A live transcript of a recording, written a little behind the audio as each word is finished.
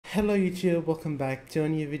Hello YouTube, welcome back to a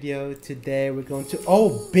new video. Today we're going to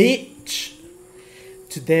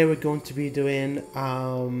Today we're going to be doing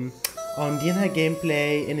Ondina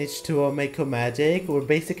gameplay in H2O Mako Magic. We're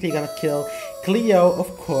basically gonna kill Cleo, of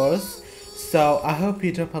course. So I hope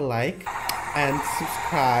you drop a like and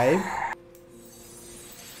subscribe.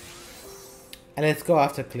 And let's go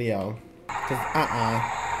after Cleo. Cause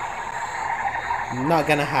not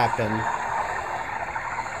gonna happen.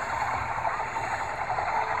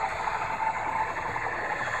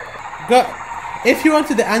 Go. If you want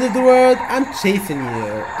to the end of the world, I'm chasing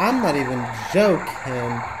you. I'm not even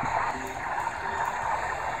joking.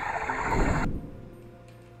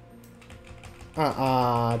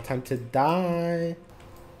 Time to die.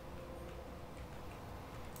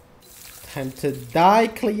 Time to die,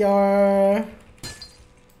 Cleo.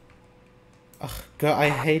 Ugh, God, I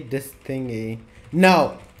hate this thingy.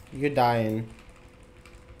 No, you're dying.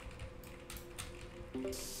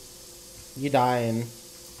 You're dying.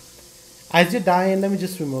 As you're dying, let me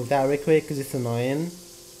just remove that real quick because it's annoying.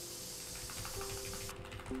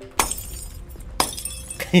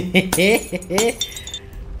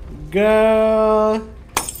 Girl.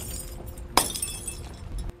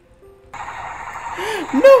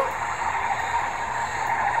 No.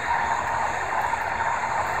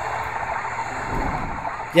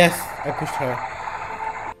 Yes, I pushed her.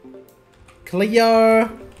 Clear.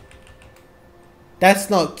 That's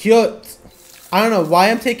not cute. I don't know why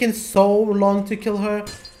I'm taking so long to kill her,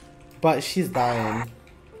 but she's dying.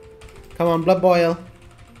 Come on, blood boil.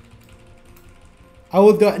 I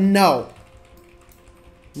will do it. No.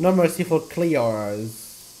 No mercy for Clears.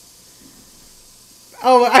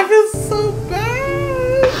 Oh, I feel so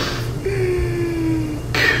bad.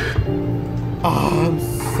 Oh, I'm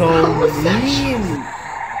so mean.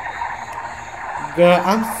 Girl,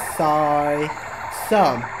 I'm sorry.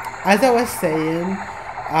 So, as I was saying,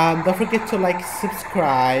 don't forget to like,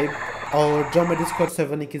 subscribe, or join my Discord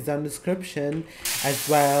server, link is down in the description, as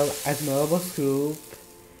well as my Roblox group.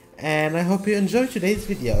 And I hope you enjoy today's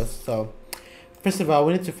video. So, first of all,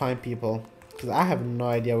 we need to find people, because I have no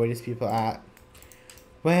idea where these people are at.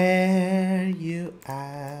 Where you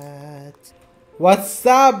at? What's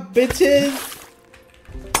up, bitches?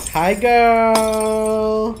 Hi,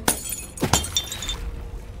 girl.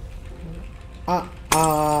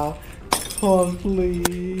 Oh,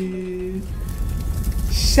 please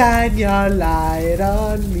shine your light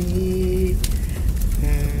on me.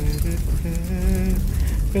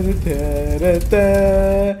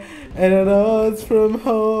 And I know it's from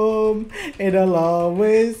home, it'll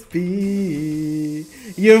always be.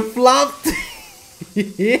 You flopped.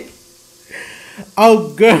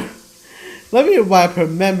 Oh, girl, let me wipe her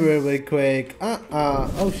memory real quick.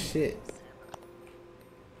 Oh shit.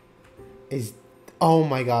 Oh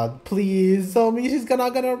my god, please tell me she's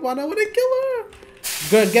not gonna run. I wanna kill her.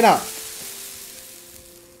 Girl, get up.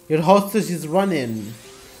 Your hostage is running.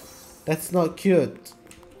 That's not cute.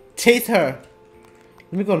 Chase her.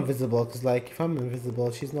 Let me go invisible, because like, if I'm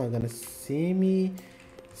invisible, she's not gonna see me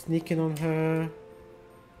sneaking on her.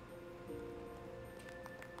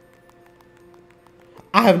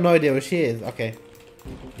 I have no idea where she is. Okay.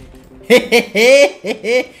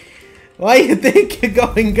 Why you think you're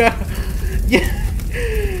going, girl? Yeah.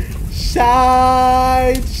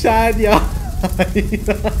 Shine your eyes.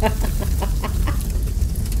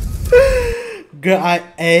 Girl, I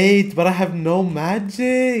ate, but I have no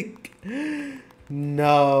magic.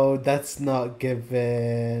 No, that's not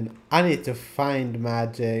given. I need to find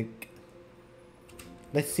magic.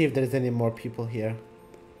 Let's see if there's any more people here.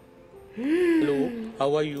 Hello,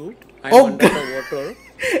 how are you? I'm under the water.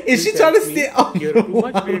 Is she trying to stay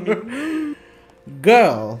underwater?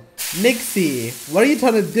 Girl, Nixie, what are you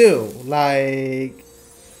trying to do? Like,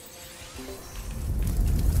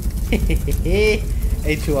 ate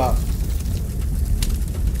you up.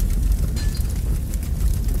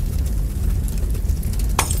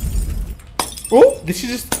 Oh, did she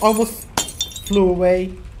just almost flew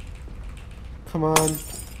away? Come on.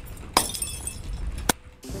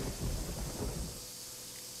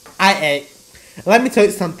 I ate. Let me tell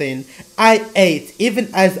you something. I ate. Even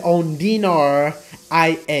as Ondina,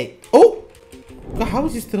 I ate. Oh! God, how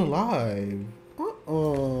is he still alive?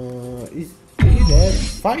 Is he dead?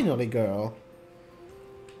 Finally, girl.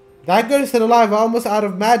 That girl is still alive. Almost out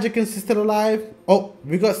of magic and she's still alive. Oh,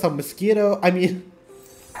 we got some mosquito. I mean...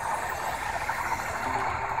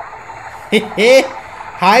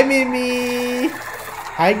 Hi, Mimi.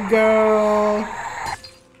 Hi, girl.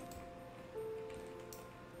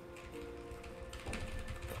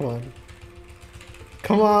 Come on.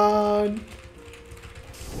 Come on.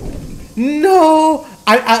 No!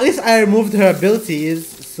 At least I removed her abilities,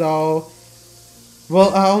 so... Well,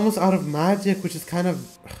 almost out of magic, which is kind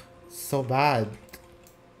of so bad.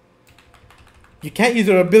 You can't use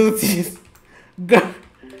your abilities. Girl,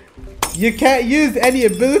 you can't use any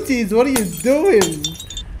abilities. What are you doing?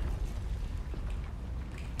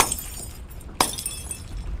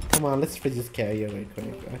 Come on, let's just carry you real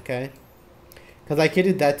quick, okay? Because like you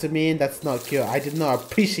did that to me, and that's not cute. I did not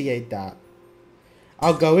appreciate that.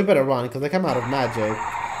 Oh, go, we better run, because like I'm out of magic.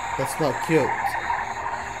 That's not cute.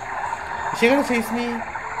 Is she gonna chase me?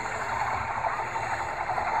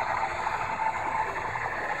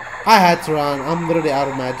 I had to run. I'm literally out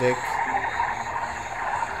of magic.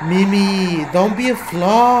 Mimi, don't be a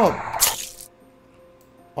flop.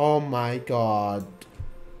 Oh my god.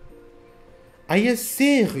 Are you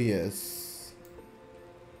serious?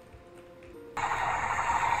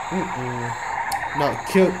 Not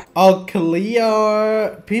cute. Oh,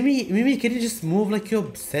 Cleo. Mimi, can you just move like you're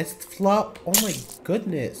obsessed, flop? Oh my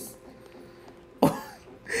goodness.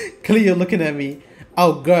 Cleo looking at me.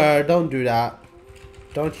 Oh, girl, don't do that.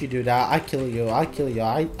 Don't you do that. I kill you. I kill you.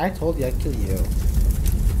 I told you I kill you.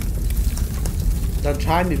 Don't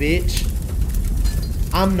try me, bitch.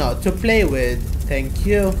 I'm not to play with. Thank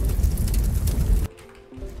you.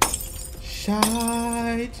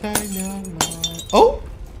 Shy China. Oh!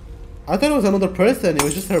 I thought it was another person. It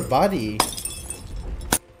was just her body.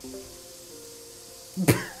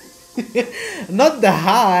 Not the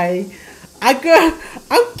high.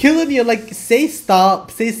 I'm killing you. Like, say stop.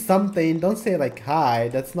 Say something. Don't say like hi.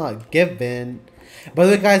 That's not given. By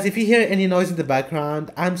the way, guys, if you hear any noise in the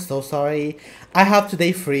background, I'm so sorry. I have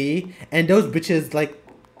today free, and those bitches, like,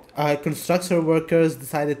 construction workers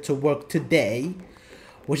decided to work today,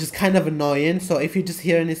 which is kind of annoying. So if you just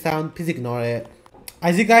hear any sound, please ignore it.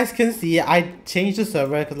 As you guys can see, I changed the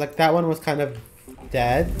server because like that one was kind of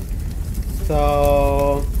dead.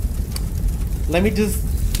 So let me just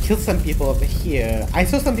kill some people over here. I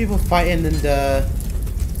saw some people fighting in the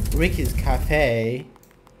Ricky's cafe.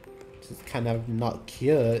 Which is kind of not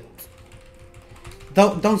cute.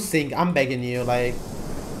 Don't sing, I'm begging you, like.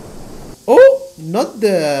 Oh, not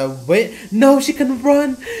the way. No, she can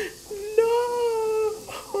run. No.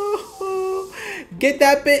 Get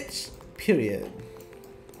that bitch. Period.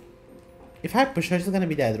 If I push her, she's gonna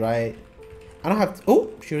be dead, right? I don't have to. Oh,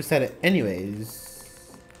 she reset it.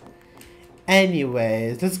 Anyways,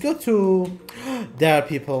 let's go to. There are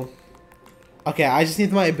people. Okay, I just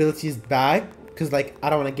need my abilities back because, like, I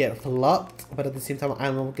don't want to get flopped, but at the same time, I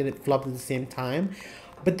won't get it flopped at the same time.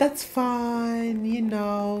 But that's fine, you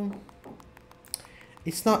know.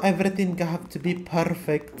 It's not everything have to be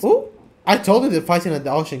perfect. Oh, I told you they're fighting at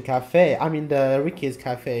the Ocean Cafe. I mean, the Ricky's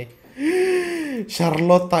Cafe.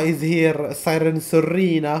 Charlotta is here. Siren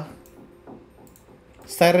Serena.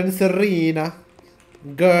 Siren Serena.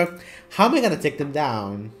 Girl, how am I gonna take them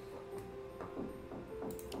down?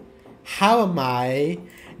 How am I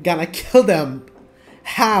gonna kill them?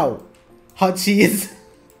 How? Hot cheese.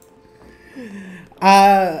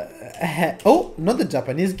 Oh, not the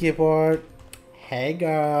Japanese keyboard. Hey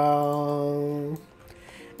girl.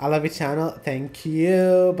 I love your channel. Thank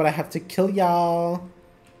you. But I have to kill y'all.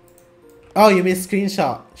 Oh, you mean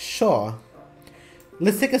screenshot? Sure.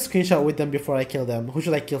 Let's take a screenshot with them before I kill them. Who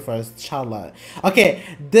should I kill first? Charlotte. Okay,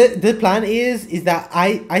 the plan is that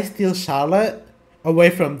I steal Charlotte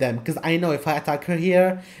away from them. Because I know if I attack her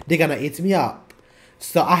here, they're gonna eat me up.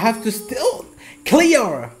 So I have to steal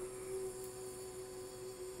Clear.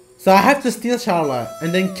 So I have to steal Charlotte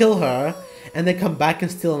and then kill her and then come back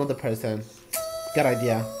and steal another person. Good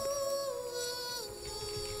idea.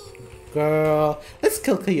 Girl, let's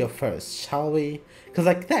kill Cleo first, shall we? Because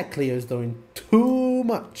like that Cleo is doing too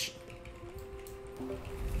much.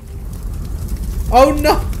 Oh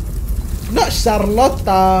no! Not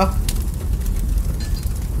Charlotta!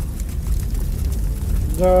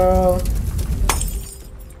 Girl.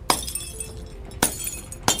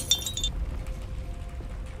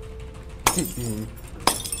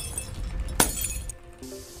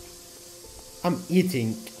 I'm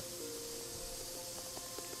eating.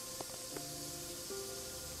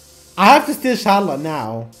 I have to steal Charlotte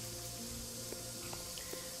now.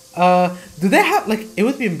 Do they have, like, it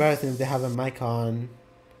would be embarrassing if they have a mic on.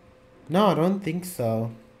 No, I don't think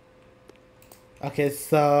so. Okay,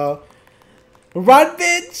 so. Run,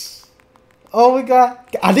 bitch! Oh my god.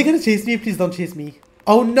 Are they gonna chase me? Please don't chase me.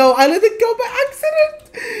 Oh no, I let it go by accident!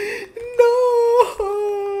 No!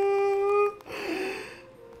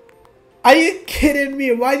 Are you kidding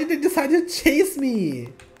me? Why did they decide to chase me?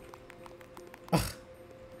 Ugh.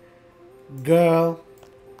 Girl.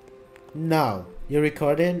 No. You're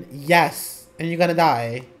recording? Yes. And you're gonna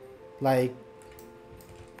die. Like.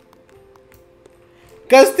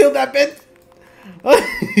 Go steal that bitch.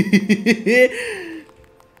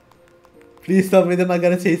 Please tell me they're not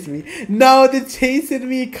gonna chase me. No, they're chasing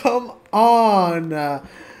me. Come on.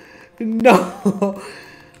 No.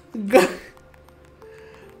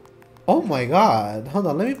 Oh my god. Hold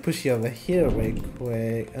on. Let me push you over here real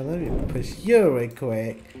quick. And let me push you real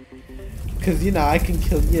quick. Because, you know, I can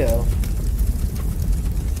kill you.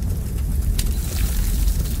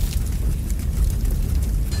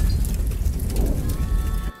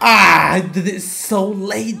 Ah, I did it so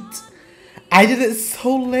late. I did it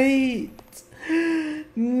so late.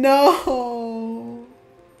 No.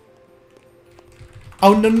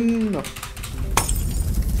 Oh, no, no, no, no.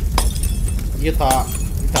 You thought,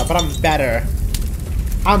 but I'm better.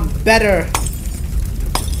 I'm better.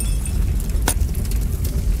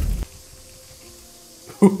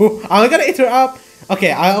 I'm gonna eat her up.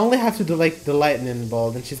 Okay, I only have to do like the lightning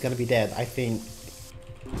bolt and she's gonna be dead, I think.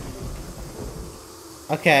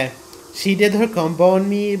 Okay, she did her combo on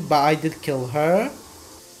me, but I did kill her.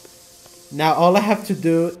 Now all I have to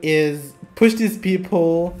do is push these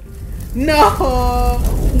people. No!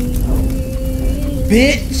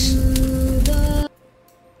 Bitch!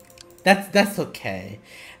 That's okay.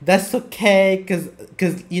 That's okay, cause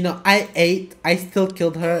you know, I still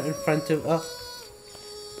killed her in front of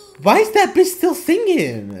why is that bitch still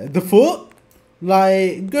singing? The fuck?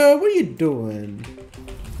 Like, girl, what are you doing?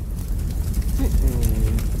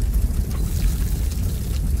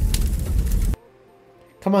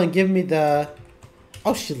 Come on, give me the...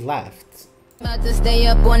 Oh, she left. About to stay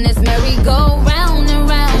up on this merry-go-round and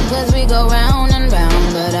round, cause we go round and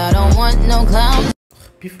round, but I don't want no clown.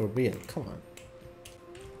 Be for real, come on.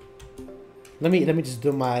 Let me just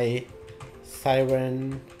do my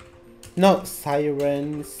siren. No,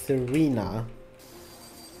 siren Serena.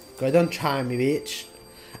 Girl, don't try me, bitch.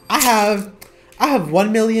 I have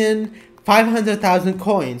 1,500,000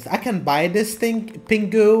 coins. I can buy this thing,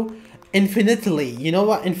 Pingu, infinitely. You know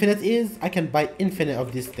what infinite is? I can buy infinite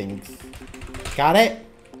of these things. Got it?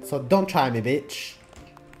 So don't try me, bitch.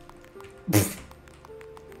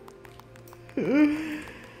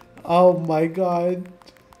 Oh my god.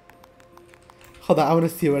 Hold on, I want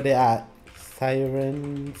to see where they're at.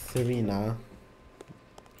 Siren Serena.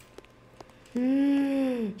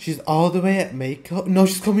 She's all the way at Mako. No,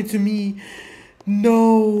 she's coming to me.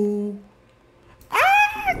 No.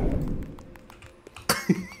 Ah!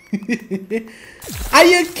 Are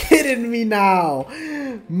you kidding me now?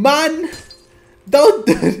 Man, don't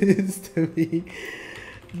do this to me.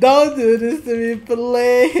 Don't do this to me,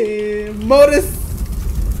 please. Modus.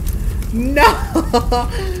 No.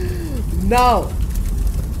 No.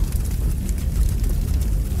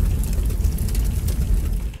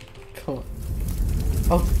 Come on.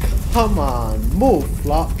 Oh, come on. Move,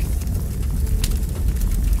 Flock.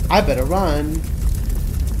 I better run.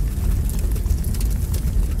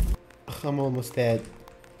 Ugh, I'm almost dead.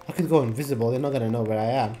 I could go invisible. They're not gonna know where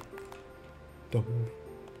I am. Don't move.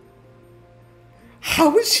 How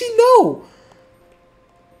would she know?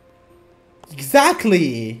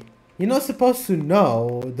 Exactly. You're not supposed to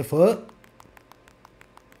know. The fuck?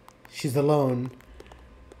 She's alone.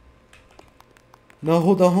 No,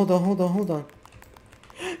 hold on.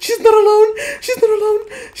 She's not alone. She's not alone.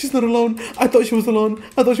 She's not alone. I thought she was alone.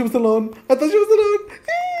 I thought she was alone. I thought she was alone.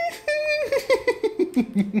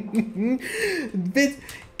 Bitch,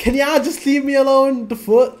 can y'all just leave me alone? The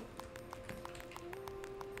fuck?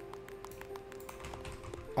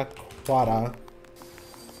 Aquara.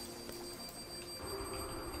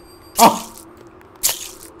 Oh!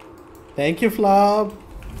 Thank you, Flop.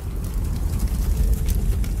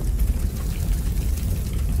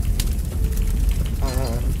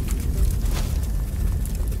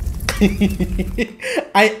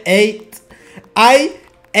 I ate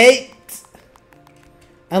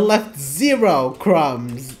and left 0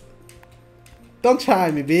 crumbs. Don't try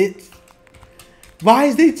me, bitch. Why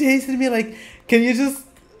is they chasing me? Like, can you just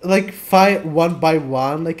like fight one by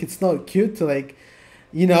one? Like, it's not cute to like,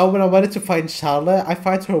 you know, when I wanted to find Charlotte, I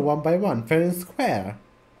fight her one by one, fair and square.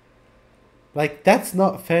 Like, that's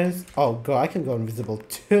not fair and... Oh god, I can go invisible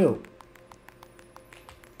too.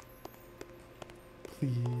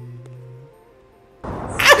 Please.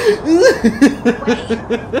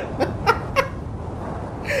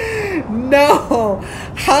 No!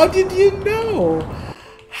 How did you know?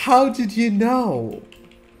 How did you know?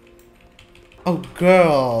 Oh,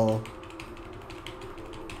 girl.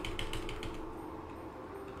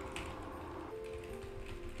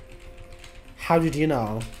 How did you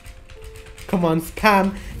know? Come on,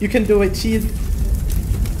 spam. You can do it, cheese.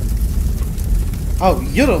 Oh,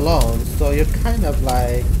 you're alone, so you're kind of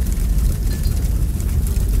like...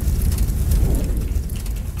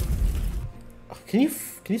 Can you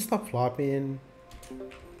stop flopping?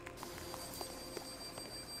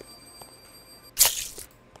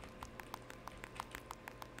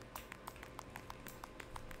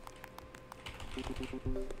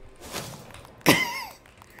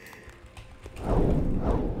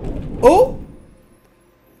 Oh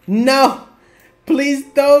no, please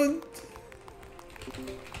don't.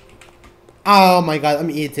 Oh my god,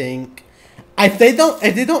 I'm eating. If they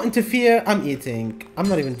don't interfere, I'm eating. I'm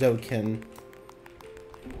not even joking.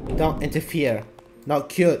 Don't interfere. Not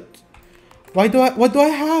cute. What do I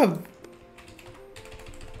have?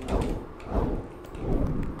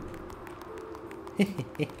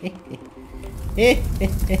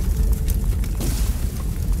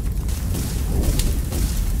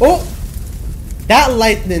 Oh! That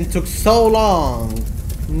lightning took so long.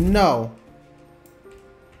 No.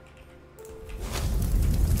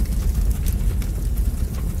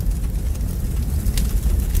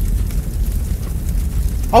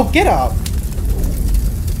 Oh, get up.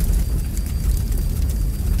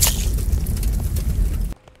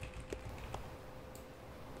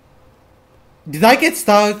 Did I get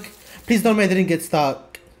stuck? Please tell me I didn't get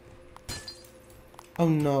stuck. Oh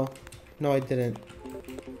no. No, I didn't.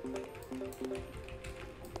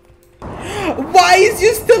 Why is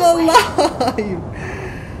you still alive?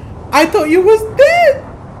 I thought you was dead.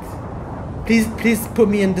 Please put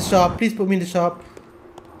me in the shop. Please put me in the shop.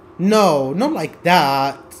 No, not like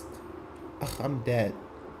that. Ugh, I'm dead.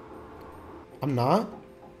 I'm not?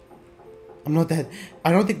 I'm not dead.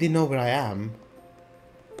 I don't think they know where I am.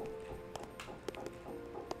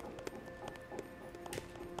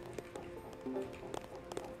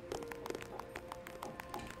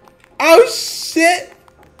 Oh shit!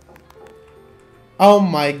 Oh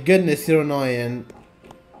my goodness, you're annoying.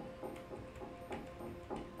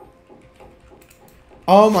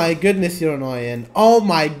 Oh my goodness, you're annoying. Oh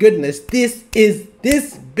my goodness, this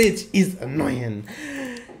bitch is annoying.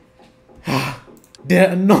 They're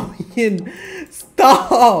annoying.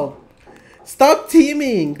 Stop! Stop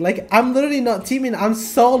teaming! Like, I'm literally not teaming, I'm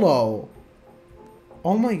solo.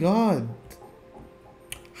 Oh my god.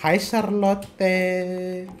 Hi, Charlotte.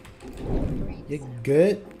 You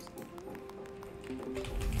good?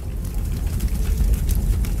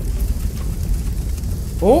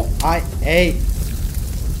 Oh, I ate.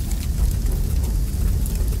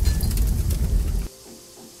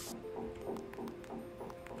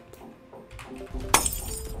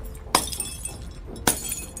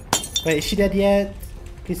 Wait, is she dead yet?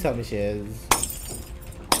 Please tell me she is.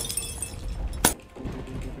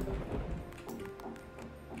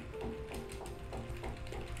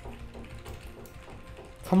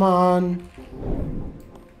 Come on.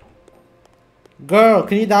 Girl,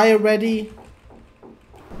 can you die already?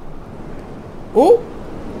 Oh!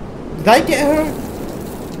 Did I get her? I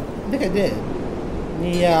think I did.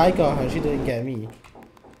 Yeah, I got her. She didn't get me.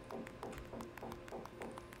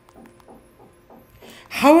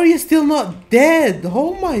 How are you still not dead?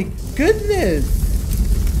 Oh my goodness!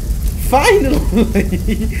 Finally!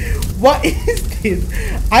 What is this?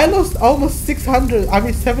 I lost almost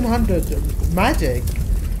 700 magic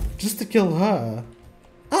just to kill her.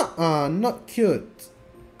 Not cute.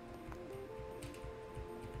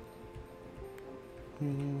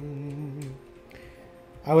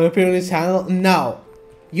 I will appear on this channel? No.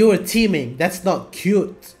 You are teaming. That's not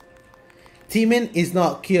cute. Teaming is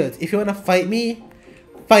not cute. If you wanna fight me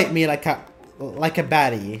like a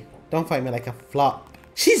baddie. Don't fight me like a flop.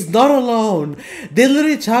 She's not alone. They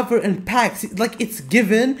literally trap her in packs. Like, it's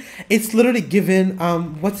given. It's literally given.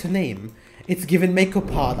 What's her name? It's given Mako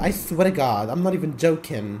Pod. I swear to God, I'm not even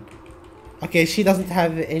joking. Okay, she doesn't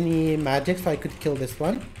have any magic, so I could kill this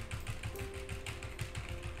one.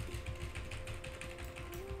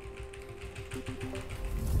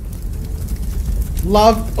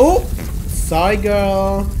 Love. Oh, sorry,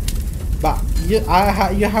 girl. But you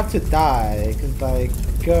have to die, cause like,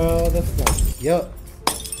 girl, that's not cute.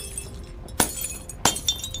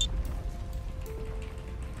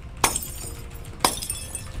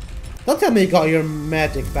 Don't tell me you got your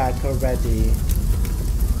magic back already.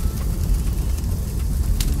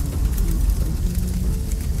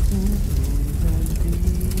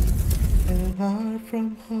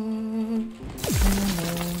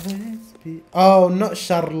 Oh, not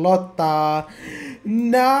Charlotta.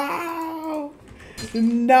 No.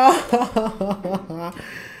 No.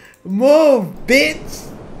 Move, bitch.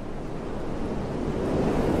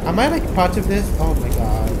 Am I like part of this? Oh my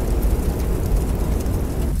god.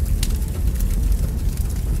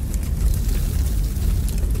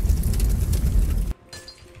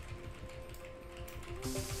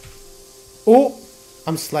 Oh,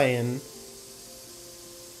 I'm slaying.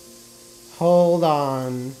 Hold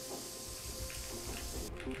on.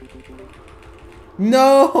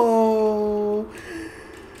 No!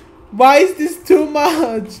 Why is this too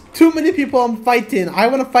much? Too many people I'm fighting. I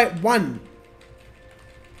want to fight one.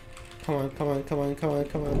 Come on, come on, come on, come on,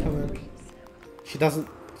 come on, come on. She doesn't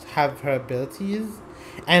have her abilities.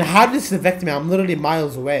 And how did this affect me? I'm literally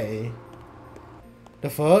miles away. The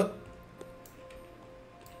fuck?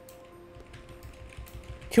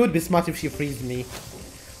 She would be smart if she frees me.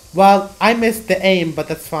 Well, I missed the aim, but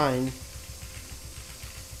that's fine.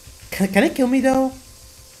 Can it kill me though?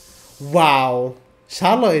 Wow.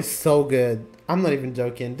 Charlotte is so good. I'm not even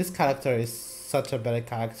joking. This character is such a better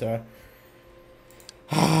character.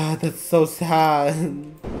 Ah, that's so sad.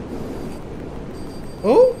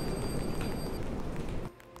 Oh?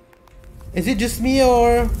 Is it just me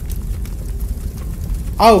or...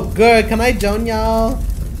 Oh, good. Can I join y'all?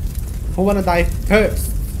 Who wanna die first?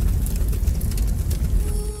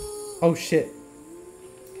 Oh shit.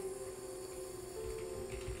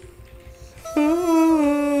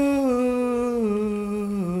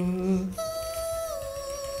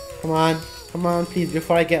 Come on, please,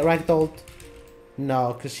 before I get ragdolled.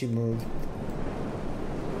 No, because she moved.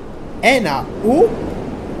 Anna, ooh!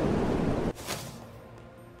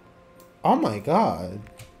 Oh my god.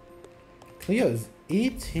 Cleo's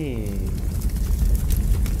eating.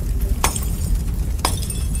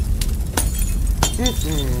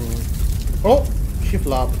 Oh, she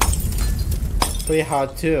flopped. Pretty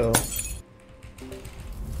hard too.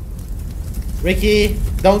 Ricky,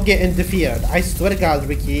 don't get interfered. I swear to God,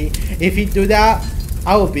 Ricky, if you do that,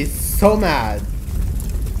 I will be so mad.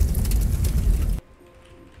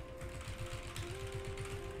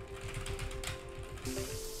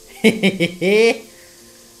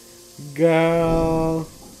 Girl.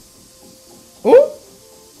 Ooh.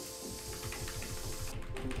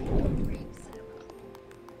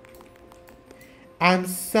 I'm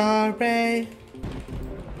sorry.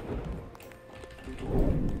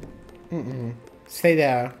 Stay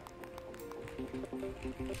there.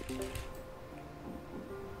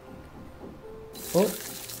 Oh.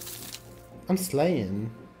 I'm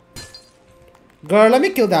slaying. Girl, let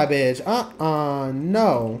me kill that bitch.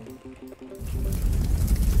 No.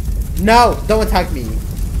 No, don't attack me.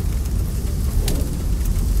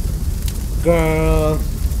 Girl.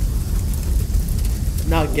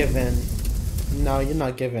 Not given. No, you're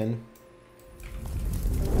not given.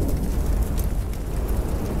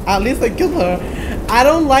 At least I killed her. I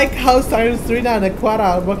don't like how Serena and Aquata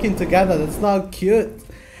are working together. That's not cute.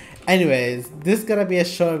 Anyways, this is gonna be a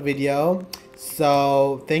short video.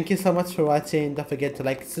 So, thank you so much for watching. Don't forget to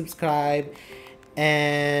like, subscribe.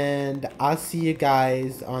 And I'll see you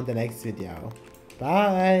guys on the next video.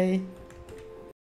 Bye.